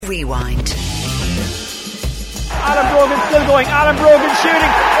Rewind. Alan Brogan still going. Alan Brogan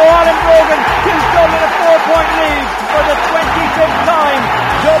shooting. Alan Brogan gives Dublin a 4-point lead for the 25th time.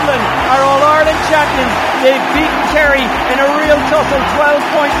 Dublin are All-Ireland champions. They've beaten Kerry in a real tussle, 12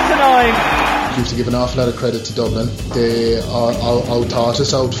 points to 9. You have to give an awful lot of credit to Dublin. They out-thought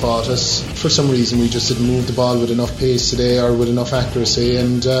us, out-fought us. For some reason we just didn't move the ball with enough pace today or with enough accuracy,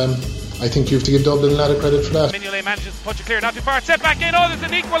 and I think you have to give Dublin a lot of credit for that. Mignolet manages to punch it clear, not too far, set back in. Oh, there's an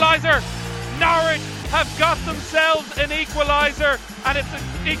equaliser. Norwich have got themselves an equaliser, and it's an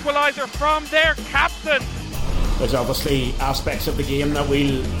equaliser from their captain. There's obviously aspects of the game that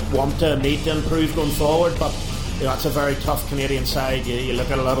we'll want to need to improve going forward, but you know, it's a very tough Canadian side. You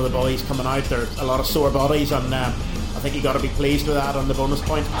look at a lot of the boys coming out, there are a lot of sore bodies, and I think you've got to be pleased with that on the bonus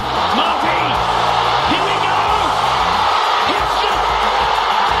point. Monty! Here we go! It's just...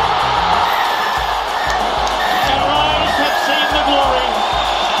 Our eyes have seen the glory.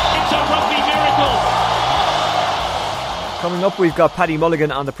 It's a rugby miracle. Coming up, we've got Paddy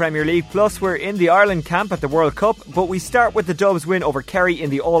Mulligan on the Premier League, plus we're in the Ireland camp at the World Cup, but we start with the Dubs win over Kerry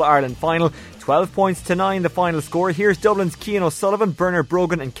in the All-Ireland final. 12 points to 9 the final score. Here's Dublin's Cian O'Sullivan, Bernard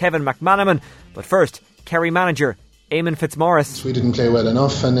Brogan and Kevin McManaman. But first, Kerry manager Eamon Fitzmaurice. We didn't play well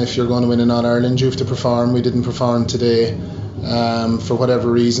enough, and if you're going to win in All-Ireland you have to perform. We didn't perform today. For whatever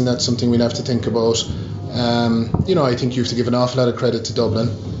reason, that's something we'll have to think about. I think you have to give an awful lot of credit to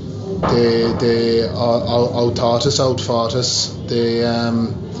Dublin. They out-thought us, out-fought us. They,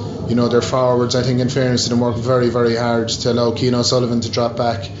 their forwards, I think in fairness to them, worked very, very hard to allow Cian O'Sullivan to drop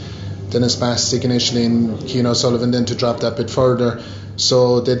back. Dennis Bastick initially and Cian O'Sullivan then to drop that bit further.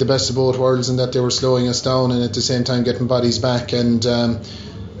 So they had the best of both worlds in that they were slowing us down and at the same time getting bodies back. And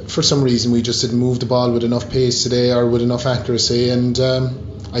for some reason we just didn't move the ball with enough pace today or with enough accuracy. And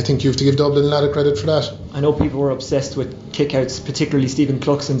I think you have to give Dublin a lot of credit for that. I know people were obsessed with kickouts, particularly Stephen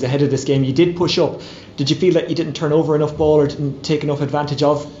Cluxton's ahead of this game. You did push up. Did you feel that you didn't turn over enough ball or didn't take enough advantage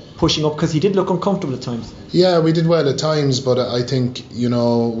of pushing up? Because he did look uncomfortable at times. Yeah, we did well at times, but I think,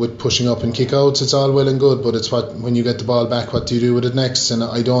 with pushing up and kickouts, it's all well and good, but it's when you get the ball back, what do you do with it next? And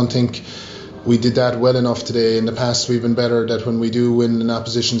I don't think we did that well enough today. In the past we've been better that when we do win an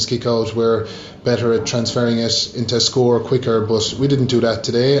opposition's kick out, we're better at transferring it into a score quicker, but we didn't do that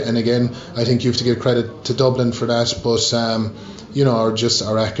today. And again, I think you have to give credit to Dublin for that, but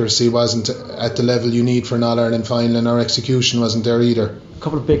our accuracy wasn't at the level you need for an All-Ireland final, and our execution wasn't there either. A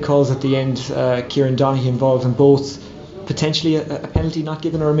couple of big calls at the end. Kieran Donaghy involved in both. Potentially a penalty not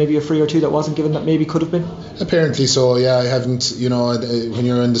given, or maybe a free or two that wasn't given that maybe could have been? Apparently so, yeah. I haven't, when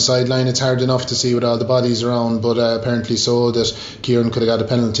you're on the sideline it's hard enough to see with all the bodies around, but apparently so that Kieran could have got a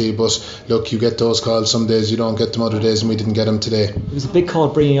penalty. But look, you get those calls some days, you don't get them other days, and we didn't get them today. It was a big call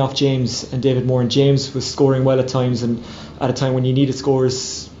bringing off James and David Moore, and James was scoring well at times, and at a time when you needed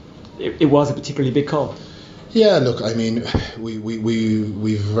scores it was a particularly big call. Yeah, look, I mean, we've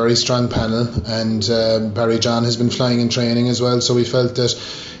a very strong panel, and Barry John has been flying in training as well, so we felt that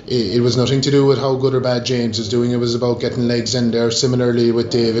it was nothing to do with how good or bad James was doing. It was about getting legs in there. Similarly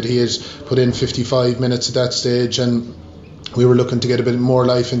with David, he had put in 55 minutes at that stage, and we were looking to get a bit more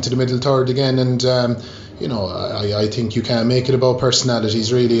life into the middle third again. And I think you can't make it about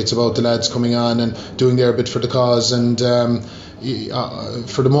personalities, really. It's about the lads coming on and doing their bit for the cause, and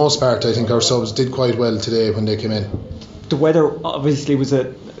for the most part I think our subs did quite well today when they came in. The weather obviously was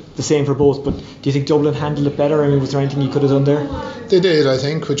the same for both, but do you think Dublin handled it better? I mean, was there anything you could have done there? They did, I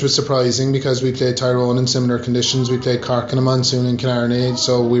think, which was surprising because we played Tyrone in similar conditions. We played Cork in a monsoon in Killarney,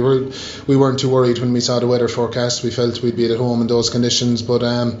 so we weren't too worried when we saw the weather forecast. We felt we'd be at home in those conditions, but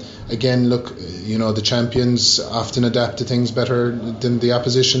again, look, the champions often adapt to things better than the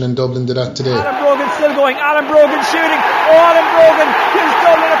opposition, and Dublin did that today. Alan Brogan still going. Alan Brogan shooting. Alan Brogan gives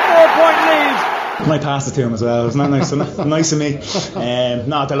Dublin a 4-point lead. I passed it to him as well. Isn't that nice of me?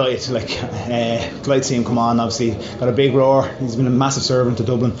 Delighted. Delighted to see him come on. Obviously got a big roar. He's been a massive servant to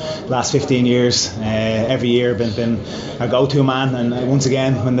Dublin the last 15 years. Every year been a go-to man, and once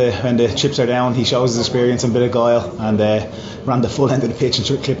again when the chips are down, he shows his experience and a bit of guile, and ran the full end of the pitch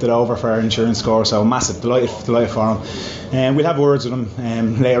and clipped it over for our insurance score. So massive delighted for him. We'll have words with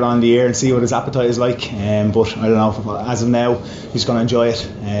him later on in the year and see what his appetite is like. But I don't know. As of now, he's going to enjoy it.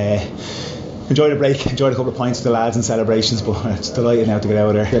 Enjoy the break, enjoy a couple of points with the lads and celebrations, but it's delighted now to get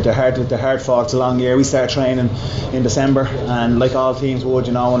out of there. They're hard fought. It's a long year. We start training in December, and like all teams would,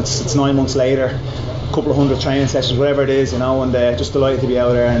 and it's 9 months later, a couple of hundred training sessions, whatever it is, and just delighted to be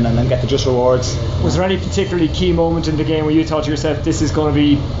out there and get the just rewards. Was there any particularly key moment in the game where you thought to yourself, this is going to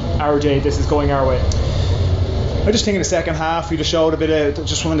be our day, this is going our way? I just think in the second half we just showed a bit of,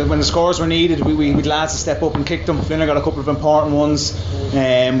 just when the scores were needed, we'd lads to step up and kick them. Flynn got a couple of important ones.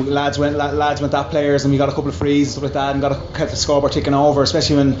 Lads went that players, and we got a couple of frees and stuff like that, and kept the scoreboard ticking over.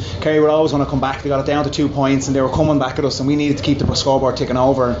 Especially when Kerry were always want to come back, they got it down to 2 points, and they were coming back at us, and we needed to keep the scoreboard ticking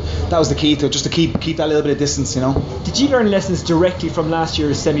over. That was the key to it, just to keep that little bit of distance, you know. Did you learn lessons directly from last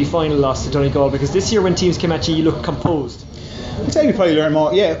year's semi-final loss to Donegal? Because this year when teams came at you, you looked composed. I'd say we probably learned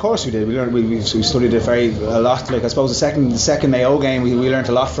more. Yeah, of course we did. We studied it a lot. Like I suppose the second Mayo game we learned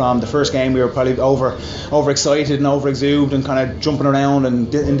a lot from. The first game we were probably overexcited and overexuberant and kind of jumping around and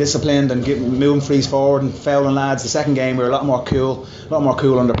indisciplined and moving frees forward and fouling lads. The second game we were a lot more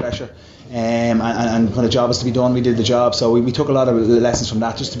cool under pressure. And when a job was to be done, we did the job. So we took a lot of lessons from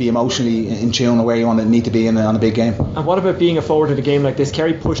that, just to be emotionally in tune with where you need to be on a big game. And what about being a forward in a game like this?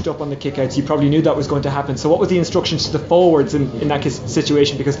 Kerry pushed up on the kickouts. You probably knew that was going to happen. So what was the instructions to the forwards in that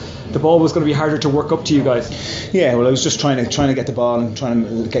situation? Because the ball was going to be harder to work up to you guys. Yeah, well, I was just trying to get the ball and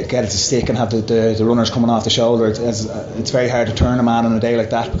trying to get it to stick and have the runners coming off the shoulder. It's very hard to turn a man on a day like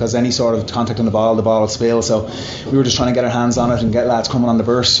that, because any sort of contact on the ball will spill. So we were just trying to get our hands on it and get lads coming on the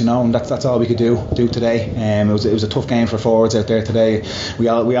burst, you know, and that's all we could do today. It was a tough game for forwards out there today. We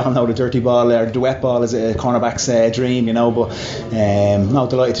all know the dirty ball, or the wet ball is a cornerback's dream, you know. But no,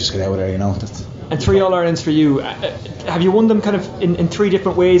 delighted to just get out of there, you know. And 3 All-Irelands for you. Have you won them kind of in 3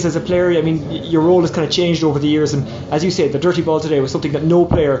 different ways as a player? I mean, your role has kind of changed over the years, and as you said, the dirty ball today was something that no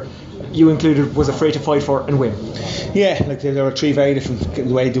player, you included, was afraid to fight for and win. Yeah, like there were 3 very different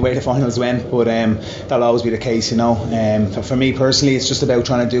the way the finals went, but that'll always be the case, you know. For me personally, it's just about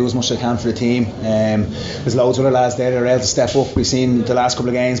trying to do as much as I can for the team. There's loads of other lads there that are able to step up. We've seen the last couple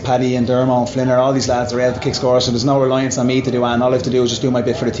of games, Paddy and Dermot and Flynn, all these lads are able to kick scores, so there's no reliance on me to do, and all I have to do is just do my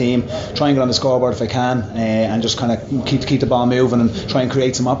bit for the team, try and get on the scoreboard if I can, and just kind of keep the ball moving and try and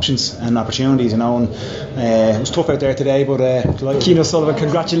create some options and opportunities, you know. And it was tough out there today, but Cian O'Sullivan,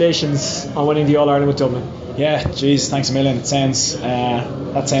 congratulations on winning the All-Ireland with Dublin. Yeah, geez, thanks a million.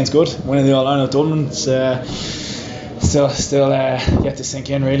 That sounds good. Winning the All-Ireland with Dublin, it's still yet to sink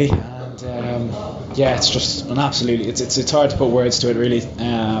in, really. And yeah, it's just an absolutely, it's hard to put words to it, really.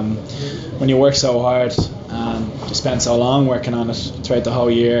 When you work so hard and you spend so long working on it throughout the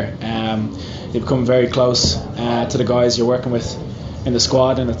whole year, you become very close to the guys you're working with in the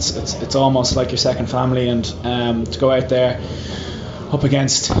squad, and it's almost like your second family. And to go out there up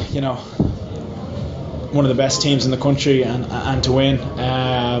against, you know, one of the best teams in the country and to win,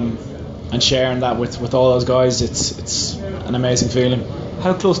 and sharing that with all those guys, it's an amazing feeling.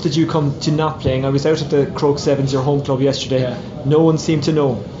 How close did you come to not playing? I was out at the Croke Sevens, your home club, yesterday. Yeah. No one seemed to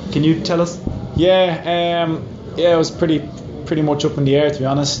know. Can you tell us? Yeah, it was pretty much up in the air, to be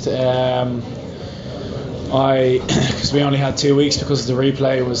honest. Because we only had 2 weeks because the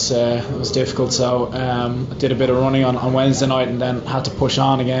replay was difficult, so I did a bit of running on Wednesday night, and then had to push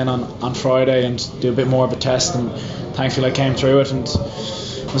on again on Friday and do a bit more of a test, and thankfully I came through it and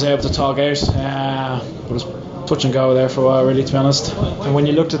was able to talk out, but it was touch and go there for a while, really, to be honest. And when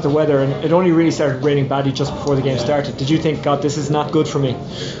you looked at the weather, and it only really started raining badly just before the game started, did you think, God, this is not good for me?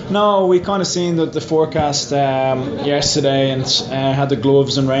 No, we kind of seen the forecast yesterday, and had the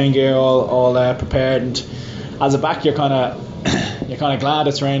gloves and rain gear all prepared, and as a back you're kind of glad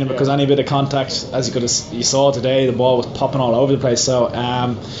it's raining, because any bit of contact, as you saw today, the ball was popping all over the place. So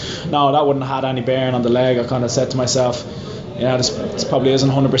no, that wouldn't have had any bearing on the leg. I kind of said to myself, yeah, this probably isn't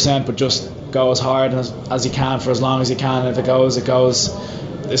 100%, but just go as hard as you can for as long as you can, and if it goes, it goes.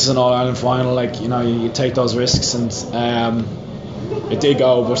 This is an All-Ireland final, like, you know, you take those risks, and it did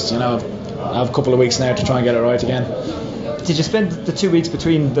go, but, you know, I have a couple of weeks now to try and get it right again. Did you spend the 2 weeks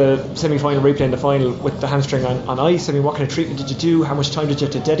between the semi-final replay and the final with the hamstring on ice? I mean, what kind of treatment did you do? How much time did you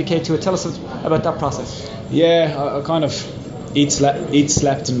have to dedicate to it? Tell us about that process. Yeah, I kind of eat,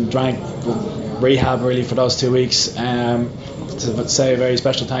 slept and drank rehab, really, for those 2 weeks. To say a very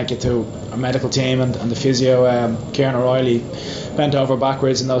special thank you to our medical team and the physio, Kieran O'Reilly, bent over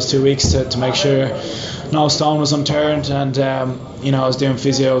backwards in those 2 weeks to make sure no stone was unturned, and you know, I was doing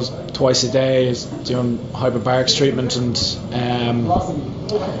physios twice a day, I was doing hyperbarics treatment and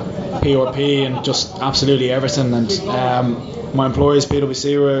PRP and just absolutely everything, and my employers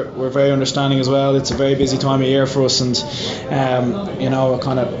PwC were very understanding as well. It's a very busy time of year for us, and you know, I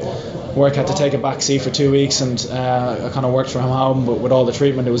kind of work had to take a back seat for 2 weeks, and I kind of worked from home, but with all the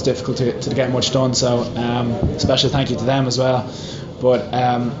treatment it was difficult to get much done, so special thank you to them as well. But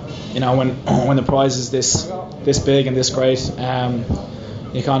you know, when the prize is this big and this great,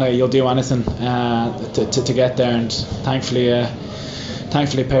 you'll do anything to get there, and thankfully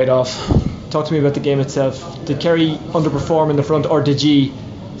paid off. Talk to me about the game itself. Did Kerry underperform in the front, or did you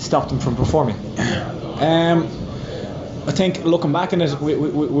stop them from performing? I think looking back on it, we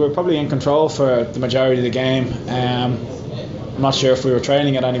were probably in control for the majority of the game. I'm not sure if we were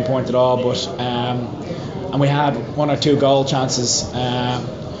trailing at any point at all, but and we had one or two goal chances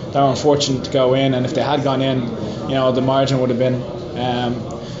that were unfortunate to go in, and if they had gone in, the margin would have been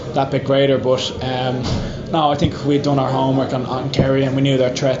that bit greater. But no, I think we'd done our homework on Kerry, and we knew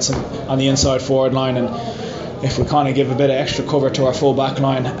their threats on the inside forward line, and if we kind of give a bit of extra cover to our full back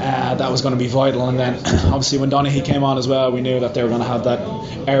line, that was going to be vital. And then obviously when Donaghy came on as well, we knew that they were going to have that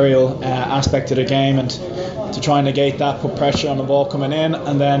aerial aspect of the game, and to try and negate that, put pressure on the ball coming in,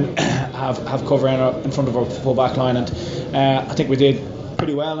 and then have cover in front of our full back line. And I think we did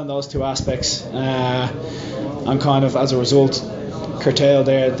pretty well in those two aspects, and kind of as a result curtail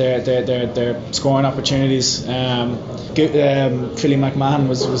their scoring opportunities. Philly McMahon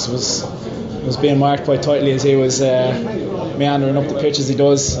was being marked quite tightly as he was meandering up the pitch as he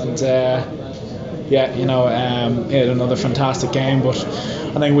does, and he had another fantastic game. But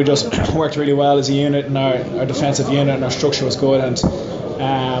I think we just worked really well as a unit, and our defensive unit and our structure was good, and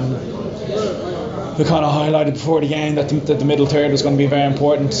we kind of highlighted before the game that the middle third was going to be very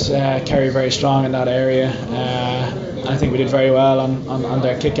important. Kerry very strong in that area. I think we did very well on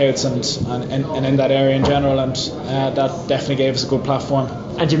their kickouts and in that area in general, and that definitely gave us a good platform.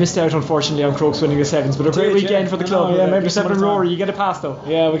 And you missed out, unfortunately, on Crokes winning the sevens, but a great weekend for the club. Maybe 7 Rory, you get a pass though.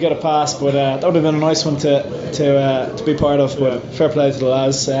 Yeah, we get a pass, but that would have been a nice one to be part of. But fair play to the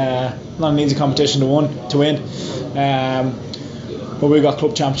lads. Not an easy competition to win. But we've got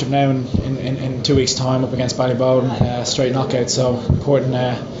club championship now in 2 weeks' time up against Ballybowden, straight knockout. So important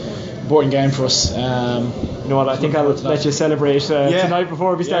game for us. You know what, I think I'll let you celebrate tonight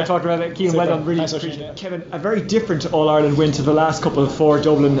before we start talking about it. Cian, well done, really. Thanks, Kevin, a very different All-Ireland win to the last couple for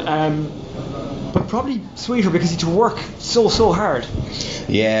Dublin, but probably sweeter because you had to work so hard.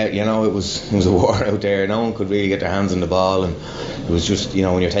 Yeah, it was a war out there. No one could really get their hands on the ball, and it was just,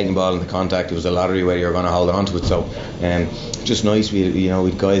 when you're taking the ball into contact, it was a lottery whether you're going to hold on to it. So just nice. We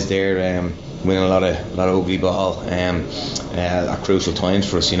had guys there winning a lot of ugly ball at crucial times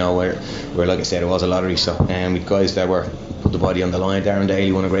for us, where like I said, it was a lottery. So with guys that were put the body on the line. Darren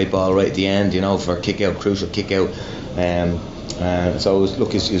Daly won a great ball right at the end, for a kick out, crucial kick out. So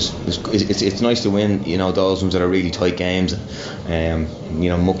it's nice to win, those ones that are really tight games,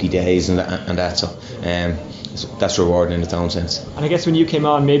 mucky days and that. So that's rewarding in its own sense. And I guess when you came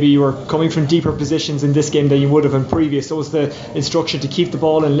on, maybe you were coming from deeper positions in this game than you would have in previous. So was the instruction to keep the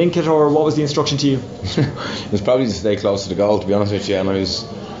ball and link it, or what was the instruction to you? It was probably to stay close to the goal, to be honest with you. And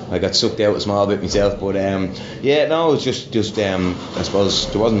I got sucked out a small bit myself, but it was just I suppose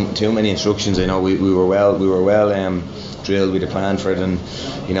there wasn't too many instructions. We were well drilled with a plan for it, and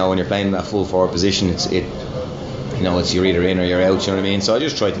when you're playing in that full forward position, it's you're either in or you're out. You know what I mean? So I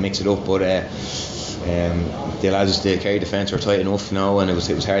just tried to mix it up, but the lads, the Kerry defence were tight enough, and it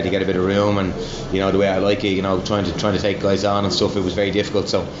was hard to get a bit of room, and the way I like it, trying to take guys on and stuff, it was very difficult.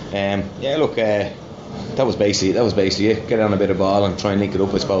 So that was basically it. Get on a bit of ball and try and link it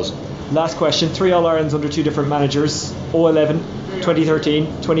up, I suppose. Last question: 3 All-Irelands under 2 different managers, 2011, 2013,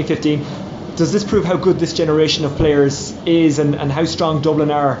 2015. Does this prove how good this generation of players is, and how strong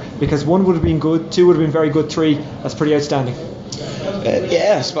Dublin are? Because 1 would have been good, 2 would have been very good, 3, that's pretty outstanding.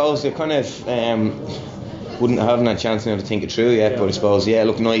 I suppose they kind of haven't had a chance now to think it through yet, but I suppose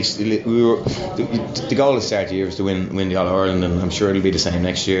nice. The goal at the start of the year was to win the All Ireland, and I'm sure it'll be the same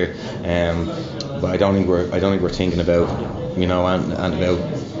next year. But I don't think we're thinking about and about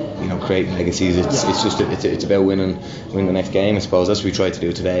creating legacies. It's about winning the next game. I suppose that's what we tried to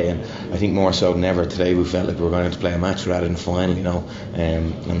do today, and I think more so than ever today we felt like we were going to play a match rather than final.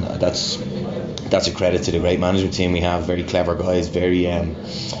 And that's a credit to the great management team we have. Very clever guys, very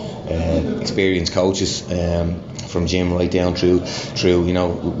experienced coaches, from Jim right down through. We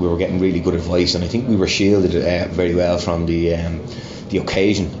were getting really good advice, and I think we were shielded very well from the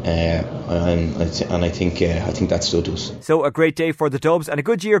occasion, and I think that stood to us. So a great day for the Dubs, and a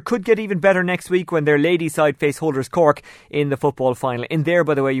good year could get even better next week when their ladies side face holders Cork in the football final. In there,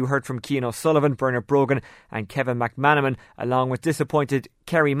 by the way, you heard from Cian O'Sullivan, Bernard Brogan and Kevin McManaman, along with disappointed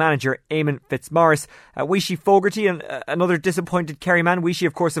Kerry manager Eamon Fitzmaurice. Weeshie Fogarty, and another disappointed Kerry man. Weeshie,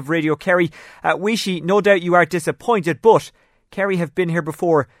 of course, of Radio Kerry. Weeshie, no doubt you are disappointed, but Kerry have been here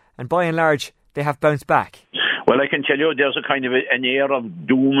before, and by and large they have bounced back. Well, I can tell you there's a kind of an air of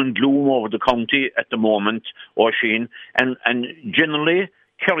doom and gloom over the county at the moment, Oisin, and generally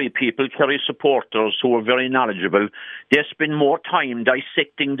Kerry people, Kerry supporters who are very knowledgeable, they spend more time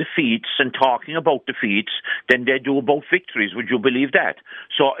dissecting defeats and talking about defeats than they do about victories. Would you believe that?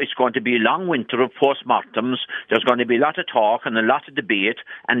 So it's going to be a long winter of postmortems. There's going to be a lot of talk and a lot of debate,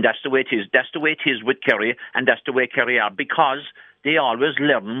 and that's the way it is. That's the way it is with Kerry, and that's the way Kerry are, because they always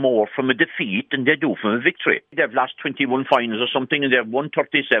learn more from a defeat than they do from a victory. They've lost 21 finals or something, and they've won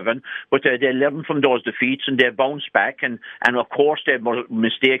 37, but they learn from those defeats and they bounce back. And of course, there were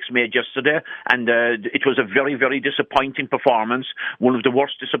mistakes made yesterday, and it was a very, very disappointing performance. One of the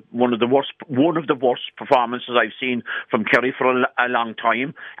worst performances I've seen from Kerry for a long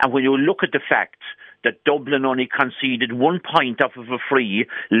time. And when you look at the fact that Dublin only conceded 1 point off of a free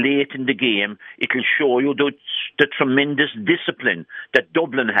late in the game, it'll show you the tremendous discipline that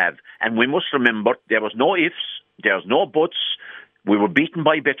Dublin have. And we must remember, there was no ifs, there's no buts. We were beaten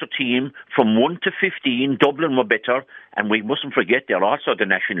by a better team. From 1 to 15, Dublin were better. And we mustn't forget, they're also the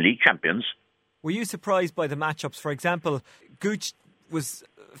National League champions. Were you surprised by the matchups? For example, Gooch was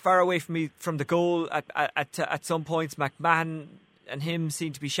far away from the goal at some points. McMahon and him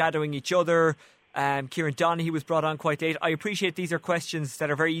seemed to be shadowing each other. Kieran Donaghy was brought on quite late. I appreciate these are questions that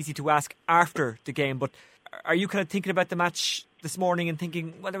are very easy to ask after the game, but are you kind of thinking about the match this morning and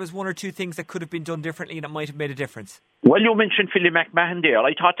thinking, well, there was 1 or 2 things that could have been done differently and it might have made a difference? Well, you mentioned Philly McMahon there.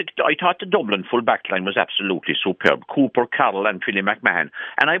 I thought the Dublin full back line was absolutely superb. Cooper, Carroll and Philly McMahon.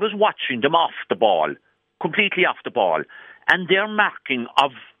 And I was watching them off the ball, completely off the ball. And their marking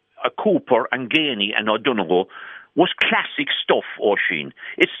of Cooper and Gainey and O'Donoghue was classic stuff, Oisin.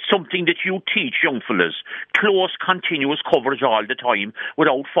 It's something that you teach young fellas. Close, continuous coverage all the time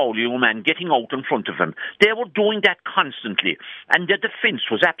without fouling a man, getting out in front of him. They were doing that constantly. And the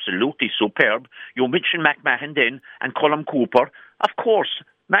defence was absolutely superb. You mentioned McMahon then and Colm Cooper. Of course,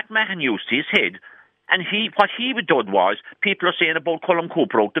 McMahon used his head. And what he did was, people are saying about Colm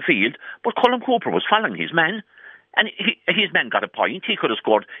Cooper out the field, but Colm Cooper was following his man. And his man got a point. He could have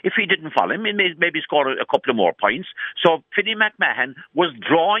scored. If he didn't follow him, he maybe scored a couple of more points. So Philly McMahon was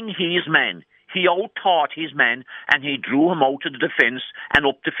drawing his man. He out-taught his man, and he drew him out of the defence and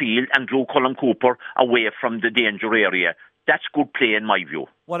up the field and drew Colm Cooper away from the danger area. That's good play in my view.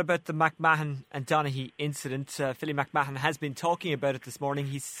 What about the McMahon and Donaghy incident? Philly McMahon has been talking about it this morning.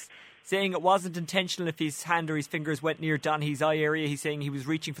 He's saying it wasn't intentional if his hand or his fingers went near Donaghy's eye area. He's saying he was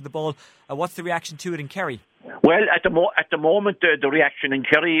reaching for the ball. What's the reaction to it in Kerry? Well, at the moment, the reaction in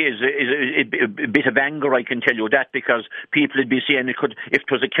Kerry is a bit of anger, I can tell you that, because people would be saying if it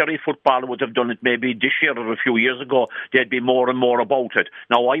was a Kerry footballer would have done it maybe this year or a few years ago, there'd be more and more about it.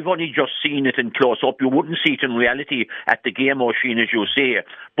 Now, I've only just seen it in close up. You wouldn't see it in reality at the game, Oisin, as you say.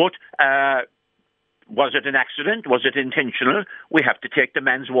 But was it an accident? Was it intentional? We have to take the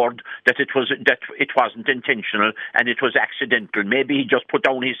man's word that it wasn't intentional and it was accidental. Maybe he just put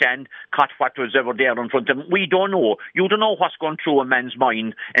down his hand, caught what was ever there in front of him. We don't know. You don't know what's going through a man's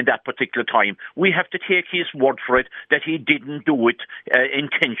mind in that particular time. We have to take his word for it that he didn't do it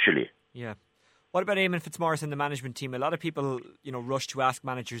intentionally. Yeah. What about Eamon Fitzmaurice and the management team? A lot of people, rush to ask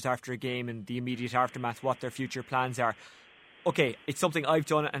managers after a game and the immediate aftermath what their future plans are. Okay, it's something I've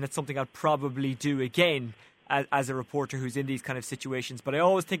done and it's something I'll probably do again as a reporter who's in these kind of situations. But I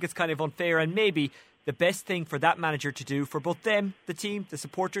always think it's kind of unfair, and maybe the best thing for that manager to do for both them, the team, the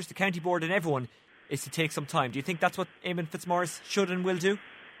supporters, the county board and everyone is to take some time. Do you think that's what Eamon Fitzmaurice should and will do?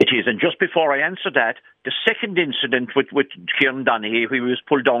 It is, and just before I answer that, the second incident with Kieran Donaghy, who was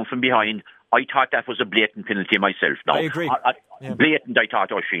pulled down from behind, I thought that was a blatant penalty myself. Now, I agree. Blatant, I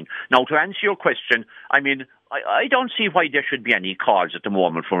thought, Oisin. Now, to answer your question, I don't see why there should be any calls at the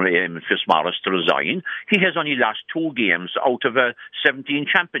moment for Eamon Fitzmaurice to resign. He has only lost 2 games out of 17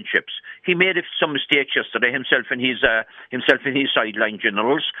 championships. He made some mistakes yesterday himself and his sideline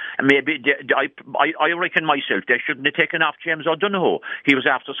generals. And maybe I reckon myself they shouldn't have taken off James O'Donoghue. He was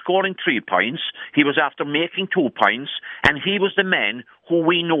after scoring 3 points. He was after making 2 points, and he was the man who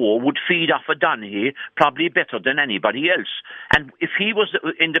we know would feed off a Donaghy probably better than anybody else. And if he was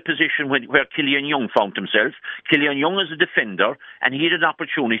in the position where Cillian Young found himself, Cillian Young is a defender and he had an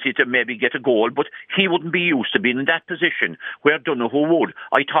opportunity to maybe get a goal, but he wouldn't be used to being in that position where Donoghue would.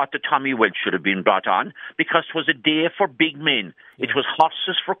 I thought that Tommy Welch should have been brought on because it was a day for big men. It was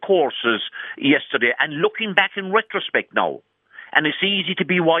horses for courses yesterday, and looking back in retrospect now, and it's easy to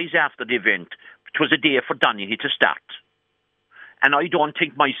be wise after the event, it was a day for Donaghy to start. And I don't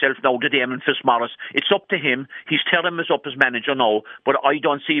think myself now that Eamon Fitzmaurice, it's up to him. His term is up as manager now, but I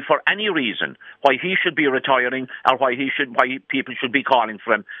don't see for any reason why he should be retiring or why people should be calling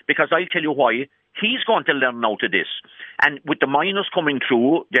for him. Because I'll tell you why. He's going to learn out of this. And with the minors coming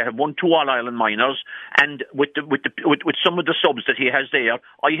through, they have won 2 All-Ireland minors, and with some of the subs that he has there,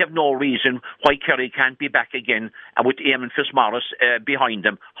 I have no reason why Kerry can't be back again with Eamon Fitzmaurice behind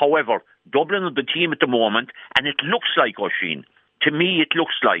them. However, Dublin are the team at the moment, and it looks like, Oisin, to me it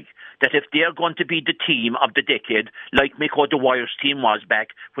looks like that if they're going to be the team of the decade, like Mick O'Dwyer's team was back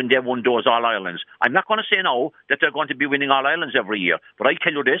when they won those All-Irelands, I'm not going to say now that they're going to be winning All-Irelands every year, but I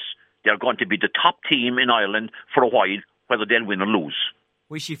tell you this, they're going to be the top team in Ireland for a while, whether they'll win or lose.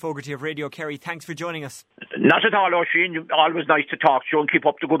 Weeshie Fogarty of Radio Kerry, thanks for joining us. Not at all, Oisin. Always nice to talk to you and keep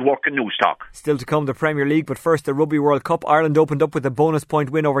up the good work in News Talk. Still to come, the Premier League, but first the Rugby World Cup. Ireland opened up with a bonus point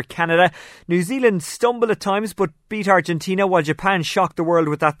win over Canada. New Zealand stumbled at times but beat Argentina, while Japan shocked the world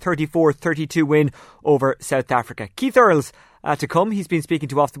with that 34-32 win over South Africa. Keith Earls to come. He's been speaking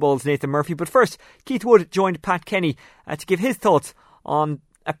to Off the Ball's Nathan Murphy. But first, Keith Wood joined Pat Kenny to give his thoughts on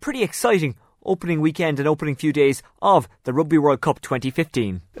a pretty exciting opening weekend and opening few days of the Rugby World Cup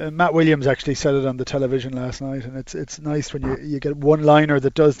 2015. Matt Williams actually said it on the television last night, and it's nice when you get one liner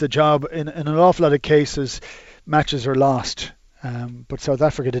that does the job. In an awful lot of cases, matches are lost, but South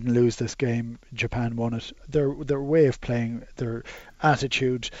Africa didn't lose this game. Japan won it. Their way of playing, their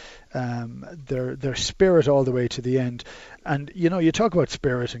attitude, their spirit all the way to the end. And you talk about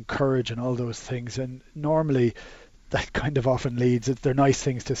spirit and courage and all those things, and normally that kind of often leads, they're nice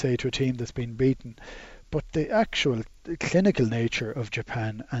things to say to a team that's been beaten, but the actual clinical nature of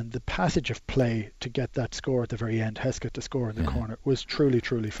Japan and the passage of play to get that score at the very end, Hesketh to score in the corner, was truly,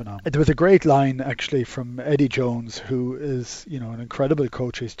 truly phenomenal. There was a great line actually from Eddie Jones, who is an incredible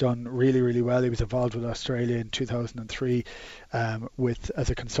coach. He's done really, really well. He was involved with Australia in 2003 as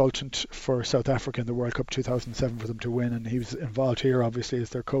a consultant for South Africa in the World Cup 2007 for them to win, and he was involved here obviously as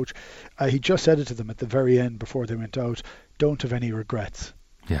their coach. He just said it to them at the very end before they went out, don't have any regrets.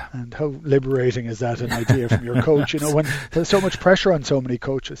 Yeah. And how liberating is that, an idea from your coach? When there's so much pressure on so many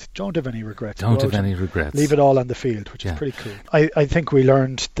coaches, don't have any regrets. Don't have any regrets. Leave it all on the field, which is pretty cool. I think we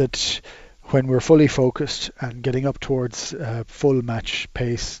learned that when we're fully focused and getting up towards full match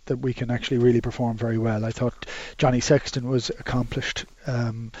pace, that we can actually really perform very well. I thought Johnny Sexton was accomplished.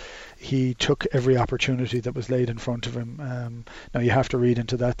 He took every opportunity that was laid in front of him. Now you have to read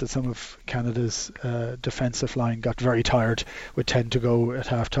into that some of Canada's defensive line got very tired with 10 to go at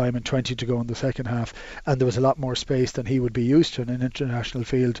half time and 20 to go in the second half, and there was a lot more space than he would be used to in an international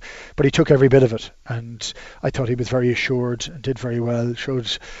field, but he took every bit of it, and I thought he was very assured and did very well,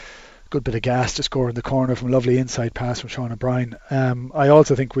 showed good bit of gas to score in the corner from a lovely inside pass from Sean O'Brien. I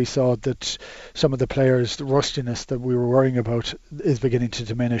also think we saw that some of the players, the rustiness that we were worrying about is beginning to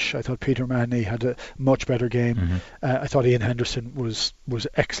diminish. I thought Peter Manny had a much better game. I thought Ian Henderson was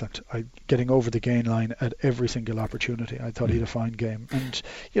excellent, getting over the gain line at every single opportunity. I thought he had a fine game, and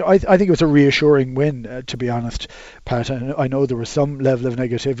I think it was a reassuring win, to be honest, Pat. And I know there was some level of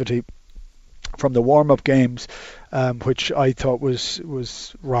negativity from the warm-up games, which I thought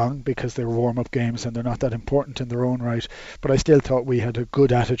was wrong, because they were warm-up games and they're not that important in their own right, but I still thought we had a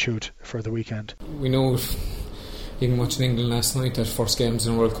good attitude for the weekend. We know, even watching England last night, that first games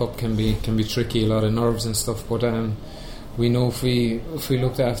in the World Cup can be tricky, a lot of nerves and stuff, but we know if we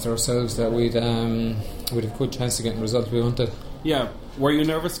looked after ourselves that we'd have a good chance of getting the result we wanted. Yeah. Were you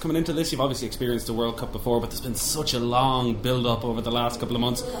nervous coming into this? You've obviously experienced the World Cup before, but there's been such a long build-up over the last couple of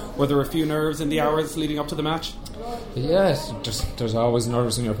months. Were there a few nerves in the hours leading up to the match? Yeah, there's always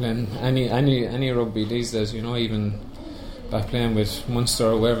nerves when you're playing any rugby these days. Even back playing with Munster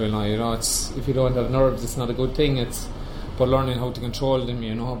or whoever. It's, if you don't have nerves, it's not a good thing. It's but learning how to control them.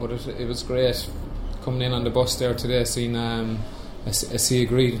 But it was great coming in on the bus there today, seeing SC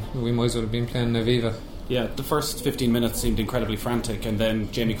agreed we might as well have been playing Aviva. Yeah, the first 15 minutes seemed incredibly frantic, and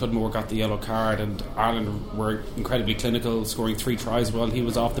then Jamie Cudmore got the yellow card, and Ireland were incredibly clinical, scoring 3 tries while he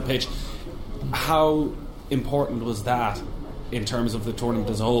was off the pitch. How important was that in terms of the tournament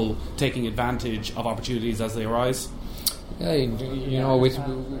as a whole, taking advantage of opportunities as they arise? Yeah,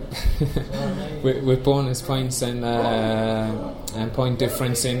 with bonus points and point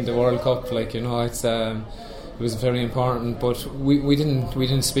difference in the World Cup, it was very important, but we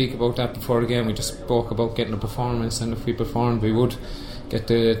didn't speak about that before the game. We just spoke about getting a performance, and if we performed, we would get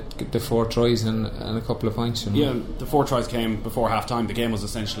the 4 tries and a couple of points. Yeah, the 4 tries came before half time. The game was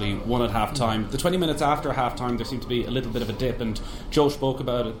essentially won at half time. The 20 minutes after half time, there seemed to be a little bit of a dip, and Joe spoke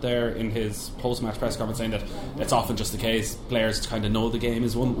about it there in his post-match press conference, saying that it's often just the case, players kind of know the game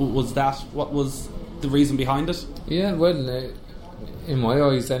is won. Was that what was the reason behind it? Yeah, well, in my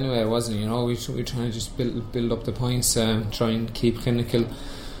eyes anyway, it wasn't. We trying to just build up the points, try and keep clinical.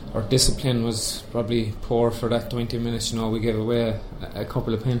 Our discipline was probably poor for that 20 minutes. We gave away a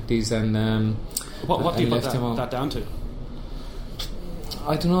couple of penalties, and What do you put that down to?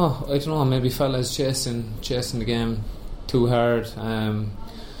 I don't know. Maybe fellas chasing the game too hard.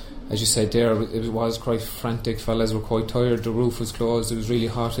 As you said there, it was quite frantic. Fellas were quite tired. The roof was closed. It was really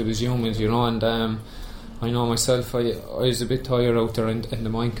hot. It was humid, and I know myself. I was a bit tired out there, and the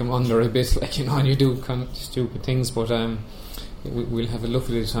mind came under a bit, and you do kind of stupid things. But we'll have a look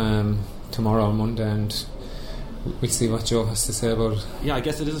at it tomorrow on Monday, and we'll see what Joe has to say about it. Yeah, I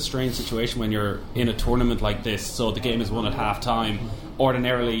guess it is a strange situation when you're in a tournament like this. So the game is won at half time.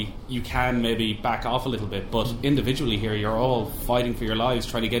 Ordinarily you can maybe back off a little bit, but individually here you're all fighting for your lives,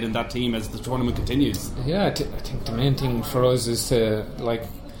 trying to get in that team as the tournament continues. Yeah, I think the main thing for us is to, like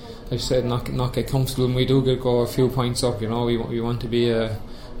I said, not get comfortable. When we do go a few points up, we want to be a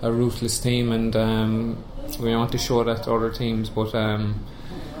ruthless team, and we want to show that to other teams. But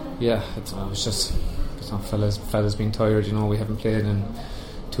it's just fellas being tired. We haven't played in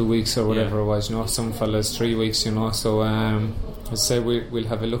 2 weeks or whatever it was. Some fellas 3 weeks. So I'd say we'll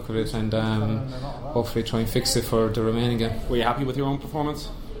have a look at it and hopefully try and fix it for the remaining game. Were you happy with your own performance?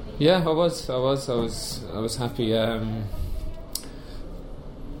 Yeah, I was happy.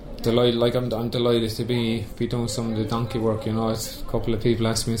 Delighted. I'm delighted to be doing some of the donkey work. A couple of people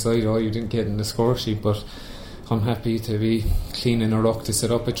asked me aside, you didn't get in the score sheet, but I'm happy to be cleaning a ruck to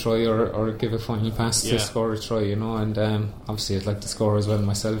set up a try or give a final pass to score a try. And obviously I'd like to score as well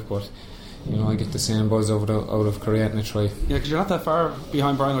myself, but I get the same buzz out of creating a try. Yeah, because you're not that far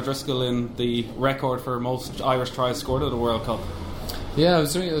behind Brian O'Driscoll in the record for most Irish tries scored at a World Cup. Yeah,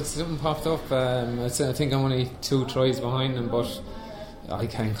 something popped up. I think I'm only 2 tries behind him, but I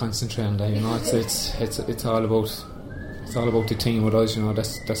can't concentrate on that. It's all about the team with us.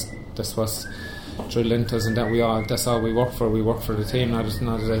 That's what's drilled into us, and that's all we work for. We work for the team, not as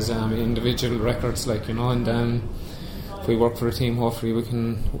individual records, and if we work for a team, hopefully we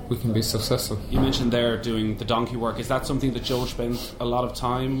can be successful. You mentioned there doing the donkey work. Is that something that Joe spent a lot of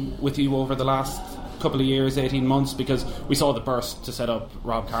time with you over the last couple of years, 18 months? Because we saw the burst to set up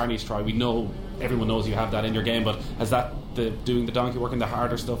Rob Kearney's try. We know, everyone knows you have that in your game, but has that doing the donkey work and the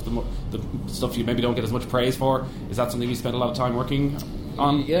harder stuff, the stuff you maybe don't get as much praise for, is that something you spent a lot of time working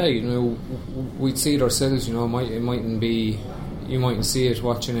on? Yeah, we'd see it ourselves. You mightn't see it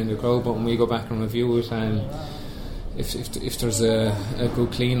watching in the crowd, but when we go back and review it, if there's a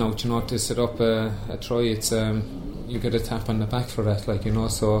good clean out, to set up a try, it's you get a tap on the back for that,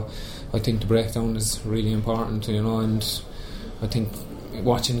 so I think the breakdown is really important, and I think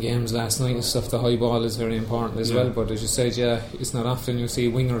watching games last night and stuff, the high ball is very important as well. But as you said, it's not often you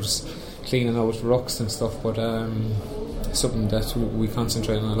see wingers cleaning out rucks and stuff, but something that we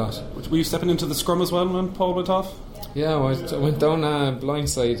concentrate on a lot. Were you stepping into the scrum as well when Paul went off? Yeah, I went down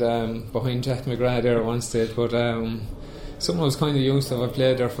blindside behind Jack McGrath there at one stage, but something I was kind of used to. I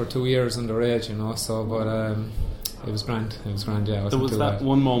played there for 2 years underage, it was grand. Yeah, there was that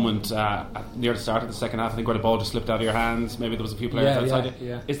one moment near the start of the second half, I think, where the ball just slipped out of your hands. Maybe there was a few players outside.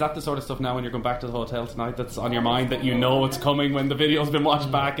 Yeah. Is that the sort of stuff now when you're going back to the hotel tonight that's on your mind, that it's coming when the video's been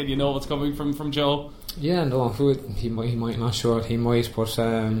watched back and what's coming from Joe? Yeah, no, he might not show it, he might, but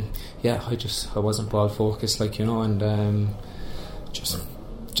I wasn't ball focused, and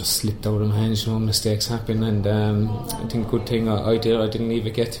just slipped out of my hands. Mistakes happen, and I think good thing I didn't leave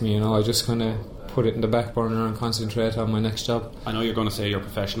it get to me. I just kind of put it in the back burner and concentrate on my next job. I know you're going to say you're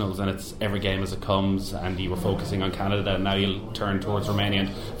professionals and it's every game as it comes, and you were focusing on Canada and now you'll turn towards Romania, and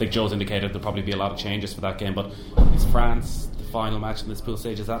I think Joe's indicated there'll probably be a lot of changes for that game, but it's France, the final match in this pool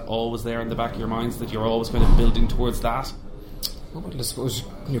stage. Is that always there in the back of your minds, that you're always kind of building towards that? Well, I suppose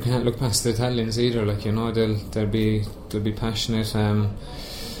you can't look past the Italians either. They'll be passionate.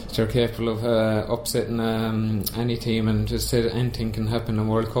 They're capable of upsetting any team, and just said anything can happen in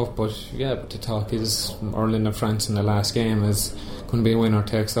World Cup. But the talk is Ireland and France in the last game is going to be a winner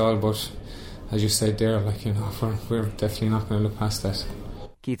takes all. But as you said there, we're definitely not going to look past that.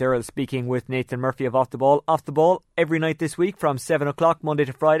 Keith Earls speaking with Nathan Murphy of Off the Ball. Off the Ball every night this week from 7 o'clock Monday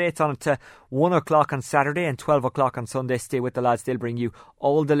to Friday. It's on at 1 o'clock on Saturday and 12 o'clock on Sunday. Stay with the lads, they'll bring you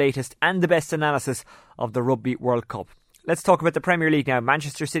all the latest and the best analysis of the Rugby World Cup. Let's talk about the Premier League now.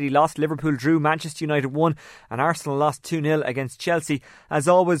 Manchester City lost, Liverpool drew, Manchester United won, and Arsenal lost 2-0 against Chelsea. As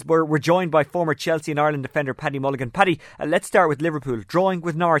always, we're joined by former Chelsea and Ireland defender Paddy Mulligan. Paddy, let's start with Liverpool. Drawing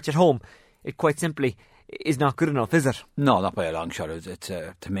with Norwich at home, it quite simply is not good enough, is it? No, not by a long shot.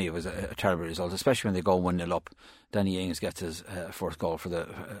 To me, it was a terrible result, especially when they go 1-0 up. Danny Ings gets his first goal for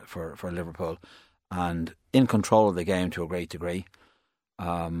Liverpool, and in control of the game to a great degree.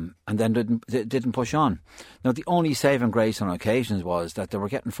 And then didn't push on. Now, the only saving grace on occasions was that they were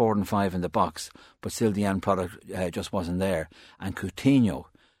getting 4 and 5 in the box, but still the end product just wasn't there. And Coutinho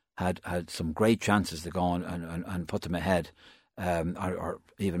had some great chances to go and put them ahead, or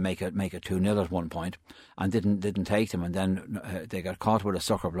even make it 2-0 at one point, and didn't take them, and then they got caught with a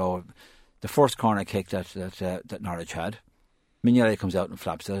sucker blow. The first corner kick that Norwich had, Mignolet comes out and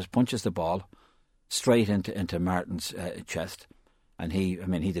flaps it, punches the ball straight into Martin's chest, and he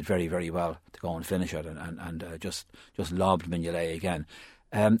did very, very well to go and finish it, and just lobbed Mignolet again.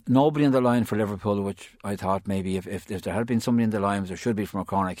 Nobody in the line for Liverpool, which I thought maybe if there had been somebody in the line, there should be from a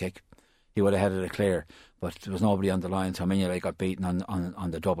corner kick, he would have headed it clear, but there was nobody on the line, so Mignolet got beaten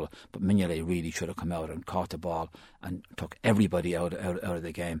on the double. But Mignolet really should have come out and caught the ball and took everybody out of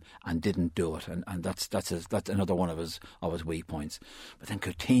the game, and didn't do it, and that's another one of his weak points. But then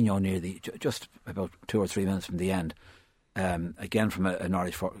Coutinho near just about 2 or 3 minutes from the end, again from a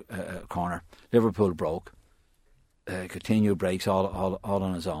Norwich corner, Liverpool broke. Coutinho breaks all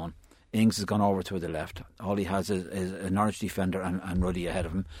on his own. Ings has gone over to the left. All he has is a Norwich defender and Ruddy ahead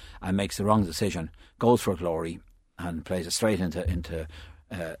of him, and makes the wrong decision. Goes for glory and plays it straight into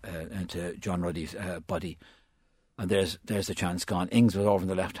John Ruddy's body. And there's the chance gone. Ings was over on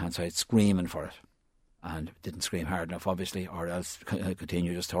the left hand side screaming for it, and didn't scream hard enough, obviously, or else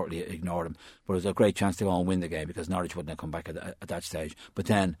Coutinho just totally ignored him. But it was a great chance to go and win the game, because Norwich wouldn't have come back at that stage. But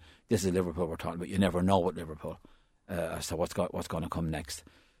then this is Liverpool we're talking about. You never know with Liverpool as to what's going to come next.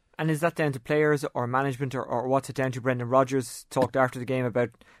 And is that down to players or management, or what's it down to? Brendan Rodgers talked after the game about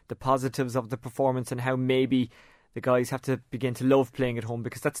the positives of the performance and how maybe the guys have to begin to love playing at home,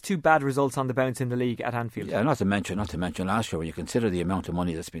 because that's 2 bad results on the bounce in the league at Anfield. Yeah, not to mention last year, when you consider the amount of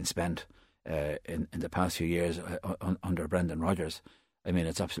money that's been spent in the past few years under Brendan Rodgers. I mean,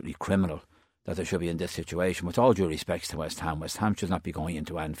 it's absolutely criminal that they should be in this situation. With all due respect to West Ham, West Ham should not be going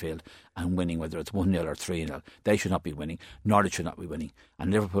into Anfield and winning, whether it's 1-0 or 3-0. They should not be winning. Norwich should not be winning.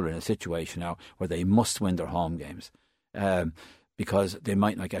 And Liverpool are in a situation now where they must win their home games, because they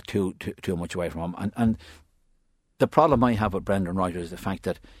might not get too much away from home. And the problem I have with Brendan Rodgers is the fact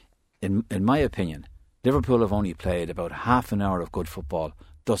that, in my opinion, Liverpool have only played about half an hour of good football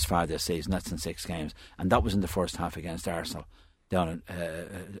thus far this season. That's in 6 games, and that was in the first half against Arsenal down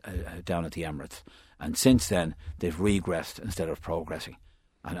at the Emirates. And since then they've regressed instead of progressing,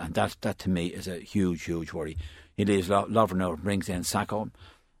 and that to me is a huge worry. He leaves Lovren out, brings in Sacco,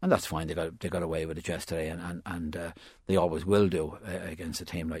 and that's fine. They got away with it yesterday, and they always will do against a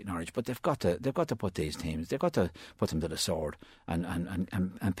team like Norwich. But they've got to put these teams, they've got to put them to the sword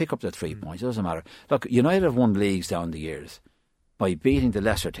and pick up the 3 points. It doesn't matter. Look, United have won leagues down the years by beating the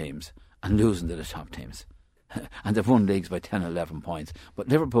lesser teams and losing to the top teams. And they've won leagues by 10, 11 points. But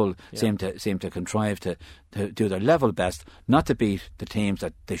Liverpool seem to contrive to do their level best, not to beat the teams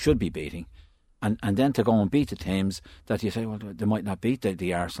that they should be beating, and then to go and beat the teams that you say, well, they might not beat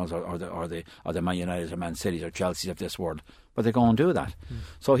the Arsenals or the Man Uniteds or Man Cities or Chelseas of this world, but they go and do that.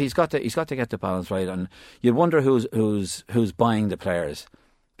 So he's got to get the balance right, and you wonder who's buying the players.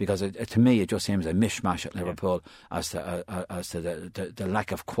 Because to me, it just seems a mishmash at Liverpool as to the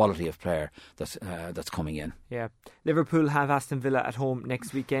lack of quality of player that's coming in. Yeah, Liverpool have Aston Villa at home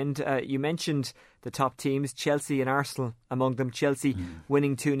next weekend. You mentioned the top teams, Chelsea and Arsenal among them. Chelsea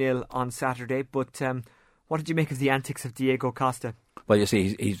winning 2-0 on Saturday. But what did you make of the antics of Diego Costa? Well, you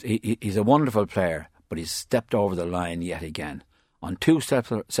see, he's a wonderful player, but he's stepped over the line yet again. On 2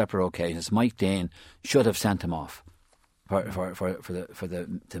 separate occasions, Mike Dean should have sent him off. For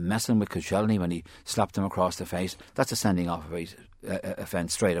the messing with Koscielny when he slapped him across the face. That's a sending off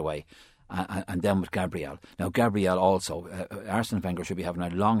offence straight away. And then with Gabriel. Now Gabriel also, Arsene Wenger should be having a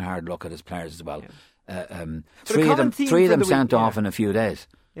long hard look at his players as well. Three of them sent off in a few days.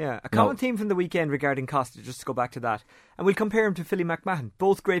 Yeah, a common theme from the weekend regarding Costa, just to go back to that. And we'll compare him to Philly McMahon.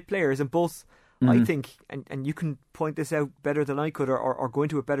 Both great players, and both, I think, and you can point this out better than I could, or go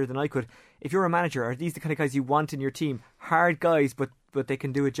into it better than I could. If you're a manager, are these the kind of guys you want in your team? Hard guys, but they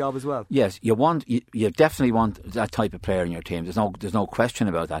can do a job as well. Yes, you definitely want that type of player in your team. There's no question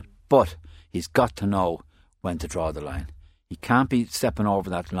about that. But he's got to know when to draw the line. He can't be stepping over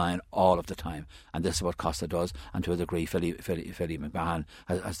that line all of the time, and this is what Costa does. And to a degree, Philly McMahon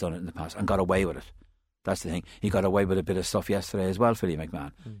has done it in the past and got away with it. That's the thing. He got away with a bit of stuff yesterday as well, Philly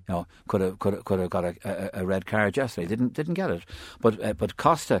McMahon. You know, could have got a red card yesterday. Didn't get it. But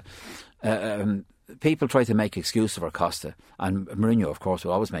Costa, people try to make excuses for Costa, and Mourinho, of course,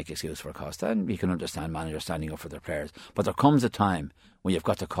 will always make excuses for Costa, and you can understand managers standing up for their players. But there comes a time when you've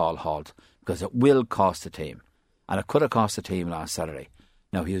got to call halt, because it will cost the team, and it could have cost the team last Saturday.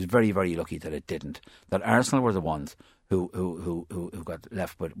 Now, he was very, very lucky that it didn't. That Arsenal were the ones who got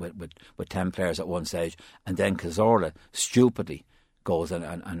left with 10 players at one stage, and then Cazorla stupidly goes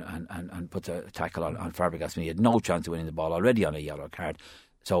and puts a tackle on Fabregas when he had no chance of winning the ball already on a yellow card.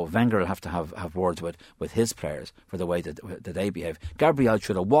 So Wenger will have to have words with his players for the way that they behave. Gabriel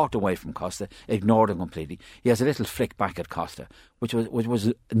should have walked away from Costa, ignored him completely. He has a little flick back at Costa, which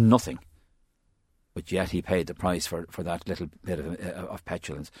was nothing. But yet he paid the price for that little bit of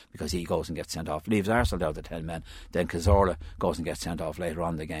petulance, because he goes and gets sent off. Leaves Arsenal down to 10 men. Then Cazorla goes and gets sent off later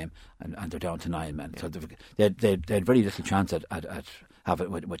on in the game, and they're down to 9 men. Yeah. So they had very little chance at have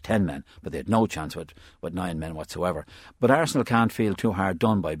it with 10 men, but they had no chance with 9 men whatsoever. But Arsenal can't feel too hard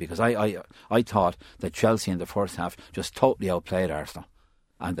done by, because I thought that Chelsea in the first half just totally outplayed Arsenal,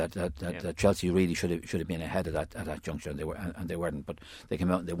 and that Chelsea really should have been ahead of that at that juncture, and they weren't. But they came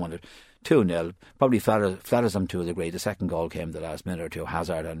out and they won it 2-0. Probably flatters them to a degree. The second goal came the last minute or two,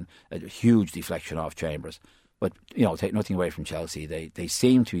 Hazard, and a huge deflection off Chambers. But take nothing away from Chelsea. They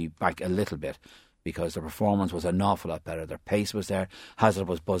seem to be back a little bit, because their performance was an awful lot better. Their pace was there. Hazard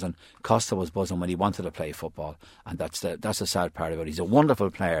was buzzing. Costa was buzzing when he wanted to play football, and that's the sad part of it. He's a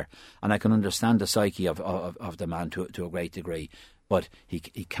wonderful player, and I can understand the psyche of the man to a great degree, but he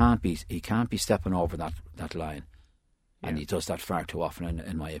can't be stepping over that line, and he does that far too often,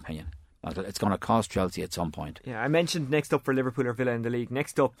 in my opinion. It's going to cost Chelsea at some point. Yeah, I mentioned next up for Liverpool or Villa in the league.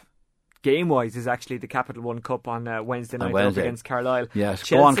 Next up, game-wise, is actually the Capital One Cup on Wednesday night up against Carlisle. Yes,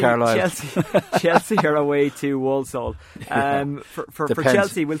 go on Carlisle. Chelsea are away to Walsall. For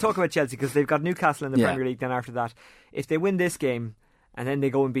Chelsea, we'll talk about Chelsea, because they've got Newcastle in the Premier League then after that. If they win this game and then they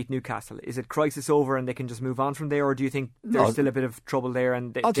go and beat Newcastle, is it crisis over and they can just move on from there, or do you think there's still a bit of trouble there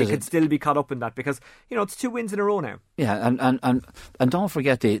and they could still be caught up in that? Because it's 2 wins in a row now. Yeah, and don't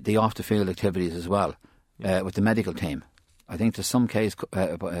forget the off-the-field activities as well, with the medical team. I think there's some case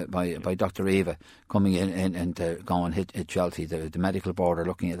by Dr. Eva coming in and to go and hit Chelsea. The medical board are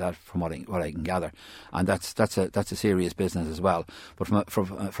looking at that, from what I can gather, and that's a serious business as well. But from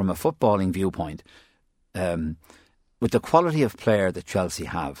a footballing viewpoint, with the quality of player that Chelsea